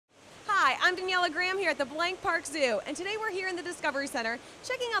I'm Daniela Graham here at the Blank Park Zoo, and today we're here in the Discovery Center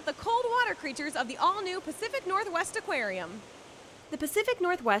checking out the cold water creatures of the all-new Pacific Northwest Aquarium. The Pacific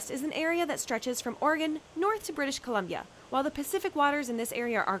Northwest is an area that stretches from Oregon north to British Columbia. While the Pacific waters in this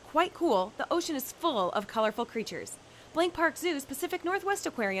area are quite cool, the ocean is full of colorful creatures. Blank Park Zoo's Pacific Northwest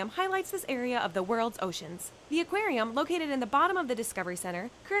Aquarium highlights this area of the world's oceans. The aquarium, located in the bottom of the Discovery Center,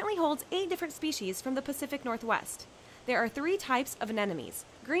 currently holds 8 different species from the Pacific Northwest. There are 3 types of anemones: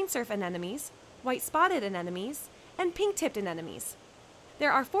 green surf anemones, white-spotted anemones, and pink-tipped anemones.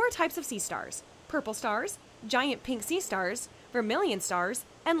 There are 4 types of sea stars: purple stars, giant pink sea stars, vermilion stars,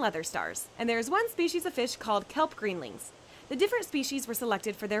 and leather stars. And there is 1 species of fish called kelp greenlings. The different species were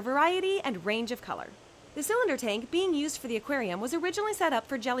selected for their variety and range of color. The cylinder tank being used for the aquarium was originally set up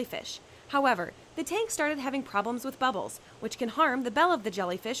for jellyfish. However, the tank started having problems with bubbles, which can harm the bell of the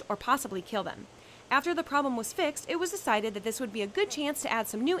jellyfish or possibly kill them. After the problem was fixed, it was decided that this would be a good chance to add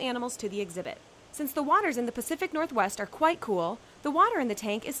some new animals to the exhibit. Since the waters in the Pacific Northwest are quite cool, the water in the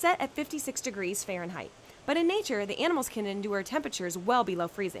tank is set at 56 degrees Fahrenheit. But in nature, the animals can endure temperatures well below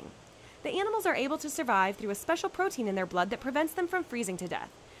freezing. The animals are able to survive through a special protein in their blood that prevents them from freezing to death.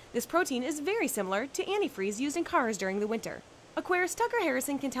 This protein is very similar to antifreeze used in cars during the winter. Aquarist Tucker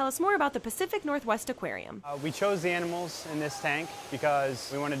Harrison can tell us more about the Pacific Northwest Aquarium. We chose the animals in this tank because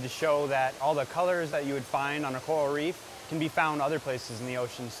we wanted to show that all the colors that you would find on a coral reef can be found other places in the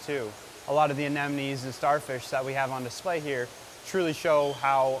oceans too. A lot of the anemones and starfish that we have on display here truly show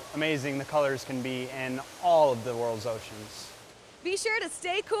how amazing the colors can be in all of the world's oceans. Be sure to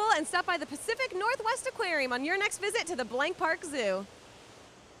stay cool and stop by the Pacific Northwest Aquarium on your next visit to the Blank Park Zoo.